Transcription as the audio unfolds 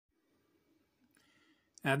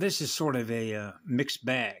Now, this is sort of a mixed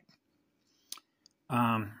bag.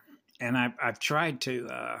 And I've tried to,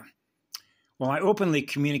 I openly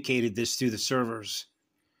communicated this through the servers.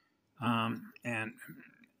 And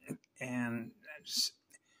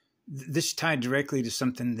this tied directly to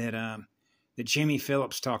something that Jamie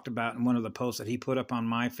Phillips talked about in one of the posts that he put up on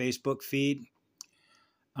my Facebook feed,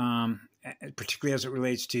 particularly as it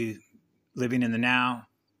relates to living in the now,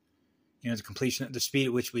 the completion, the speed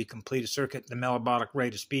at which we complete a circuit, the metabolic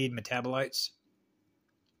rate of speed, metabolites.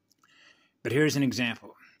 But here's an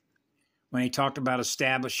example. When he talked about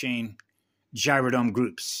establishing gyrodome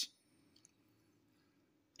groups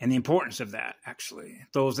and the importance of that, actually,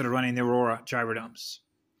 those that are running the Aurora gyrodomes.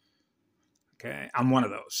 Okay, I'm one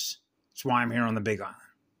of those. That's why I'm here on the Big Island.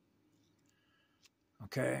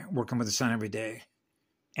 Okay, working with the sun every day,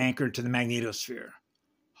 anchored to the magnetosphere.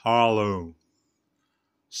 Hollow,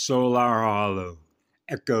 solar hollow,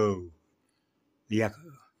 echo, the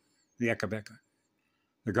Eka,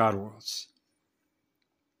 the God worlds.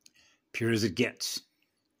 Pure as it gets.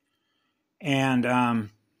 And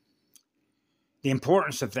the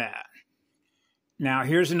importance of that. Now,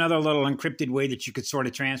 here's another little encrypted way that you could sort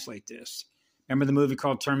of translate this. Remember the movie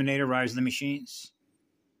called Terminator, Rise of the Machines?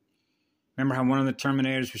 Remember how one of the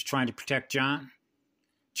Terminators was trying to protect John?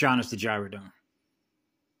 John is the gyrodome.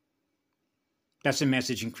 That's a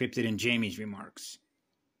message encrypted in Jamie's remarks.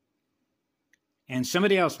 And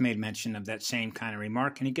somebody else made mention of that same kind of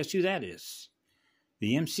remark, and guess who that is?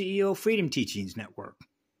 The MCEO Freedom Teachings Network.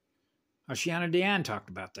 Ashiana Diane talked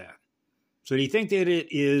about that. So do you think that it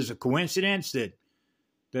is a coincidence that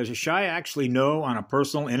does Ashaya actually know on a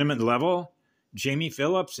personal, intimate level Jamie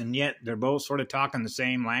Phillips, and yet they're both sort of talking the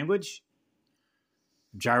same language?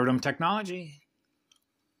 Gyrodome technology.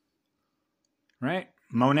 Right?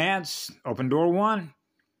 Monads, open door one.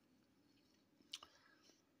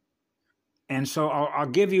 And so I'll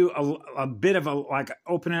give you a bit of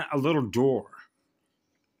open a little door,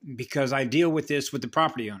 because I deal with this with the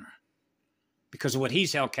property owner because of what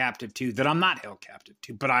he's held captive to that I'm not held captive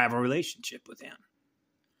to, but I have a relationship with him.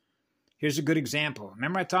 Here's a good example.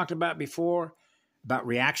 Remember I talked about before about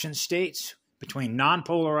reaction states between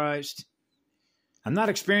non-polarized. I'm not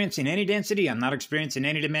experiencing any density. I'm not experiencing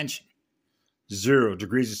any dimension. 0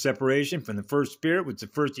 degrees of separation from the first spirit with the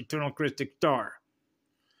first eternal Christic star.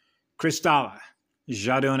 Kristalla,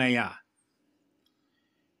 Jadonaya.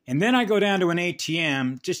 And then I go down to an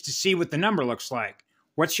ATM just to see what the number looks like.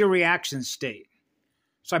 What's your reaction state?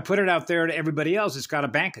 So I put it out there to everybody else that's got a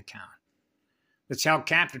bank account that's held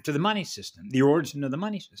captive to the money system, the origin of the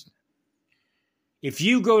money system. If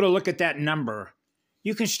you go to look at that number,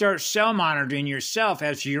 you can start self-monitoring yourself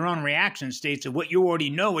as to your own reaction states of what you already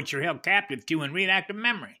know, what you're held captive to in reactive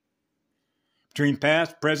memory between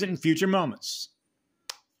past, present, and future moments.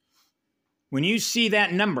 When you see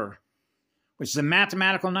that number, which is a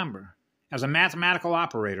mathematical number, as a mathematical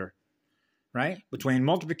operator, right? Between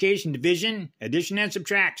multiplication, division, addition, and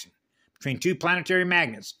subtraction, between two planetary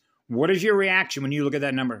magnets, what is your reaction when you look at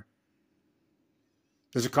that number?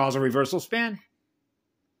 Does it cause a reversal spin?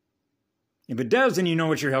 If it does, then you know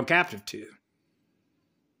what you're held captive to.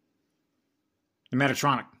 The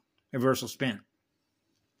Metatronic reversal spin.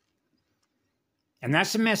 And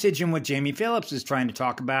that's the message in what Jamie Phillips is trying to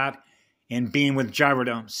talk about in being with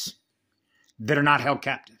gyrodomes that are not held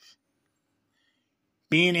captive.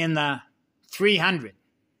 Being in the 300.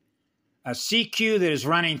 A CQ that is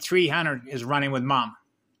running 300 is running with mom.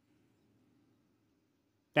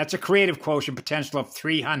 That's a creative quotient potential of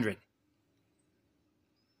 300.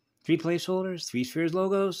 3 placeholders, 3 spheres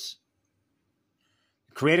logos.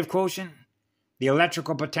 Creative quotient, the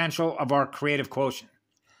electrical potential of our creative quotient.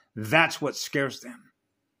 That's what scares them.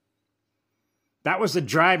 That was the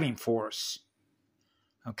driving force,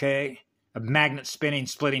 okay, of magnet spinning,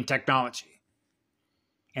 splitting technology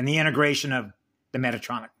and the integration of the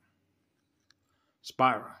Metatronic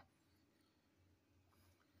spiral.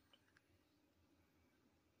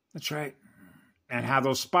 That's right. And how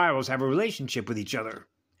those spirals have a relationship with each other.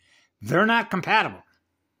 They're not compatible.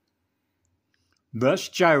 Thus,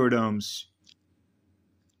 gyrodomes.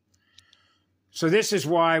 So this is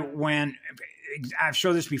why when, I've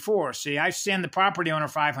showed this before, see, I send the property owner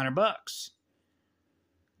 $500,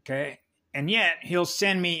 okay? And yet, he'll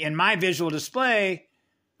send me in my visual display,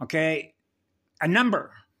 okay, a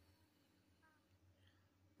number,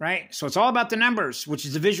 right? So it's all about the numbers, which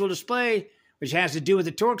is the visual display, which has to do with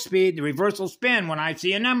the torque speed, the reversal spin when I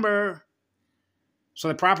see a number. So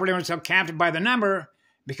the property owner is held captive by the number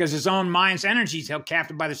because his own mind's energy is held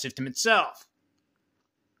captive by the system itself.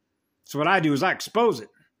 So what I do is I expose it.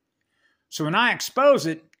 So when I expose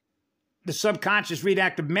it, the subconscious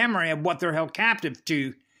reactive memory of what they're held captive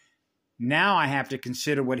to. Now I have to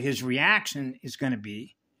consider what his reaction is going to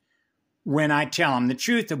be when I tell him the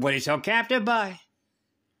truth of what he's held captive by.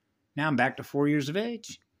 Now I'm back to 4 years of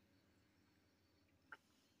age.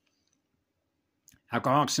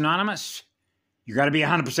 Alcoholics Anonymous, you got to be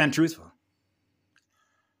 100% truthful.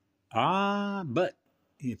 But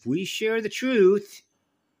if we share the truth,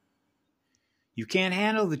 you can't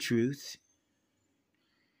handle the truth.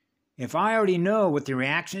 If I already know what the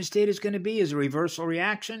reaction state is going to be as a reversal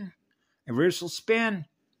reaction, a reversal spin,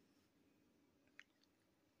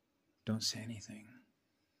 don't say anything.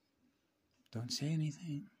 Don't say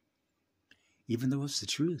anything. Even though it's the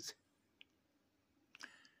truth.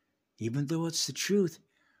 Even though it's the truth.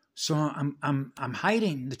 So I'm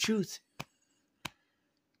hiding the truth.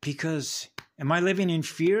 Because am I living in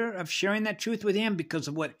fear of sharing that truth with him because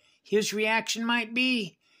of what his reaction might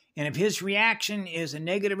be? And if his reaction is a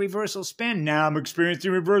negative reversal spin, now I'm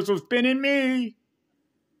experiencing reversal spin in me.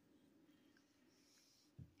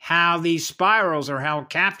 How these spirals are held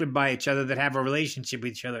captive by each other that have a relationship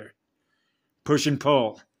with each other. Push and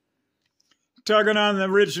pull. Tugging on the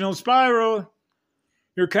original spiral.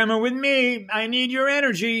 You're coming with me. I need your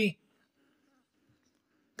energy.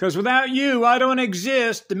 Because without you, I don't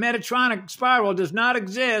exist. The Metatronic spiral does not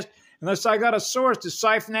exist unless I got a source to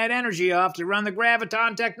siphon that energy off to run the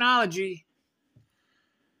graviton technology.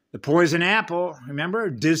 The poison apple, remember?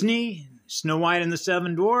 Disney, Snow White and the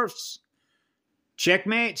Seven Dwarfs.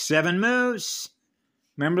 Checkmate, 7 moves.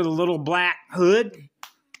 Remember the little black hood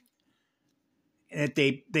that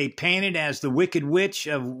they painted as the Wicked Witch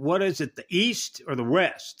of, what is it, the East or the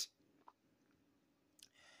West?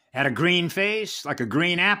 Had a green face, like a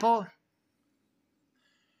green apple.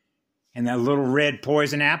 And that little red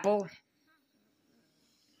poison apple.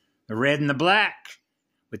 The red and the black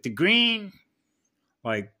with the green.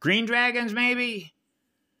 Like green dragons, maybe.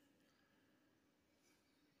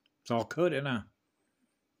 It's all coded, huh?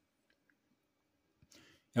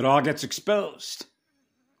 It all gets exposed.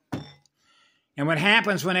 And what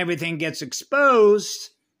happens when everything gets exposed,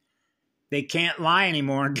 they can't lie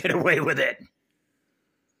anymore and get away with it.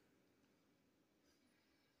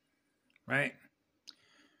 Right?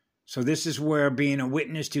 So this is where being a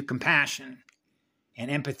witness to compassion and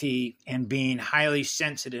empathy and being highly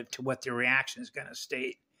sensitive to what their reaction is going to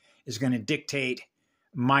state is going to dictate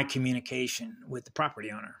my communication with the property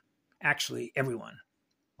owner. Actually, everyone.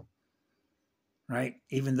 Right?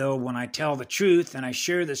 Even though when I tell the truth and I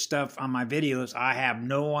share this stuff on my videos, I have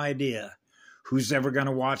no idea who's ever going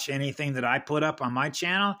to watch anything that I put up on my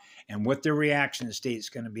channel and what their reaction state is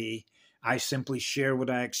going to be. I simply share what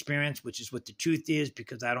I experience, which is what the truth is,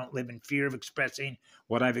 because I don't live in fear of expressing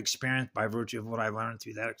what I've experienced by virtue of what I've learned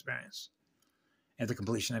through that experience at the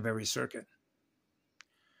completion of every circuit.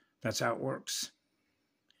 That's how it works.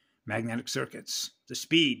 Magnetic circuits, the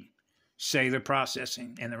speed, cellular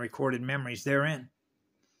processing, and the recorded memories therein.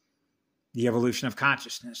 The evolution of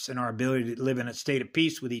consciousness and our ability to live in a state of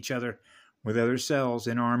peace with each other, with other cells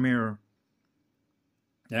in our mirror.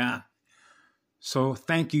 Yeah. So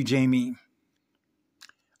thank you, Jamie.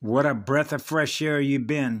 What a breath of fresh air you've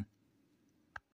been.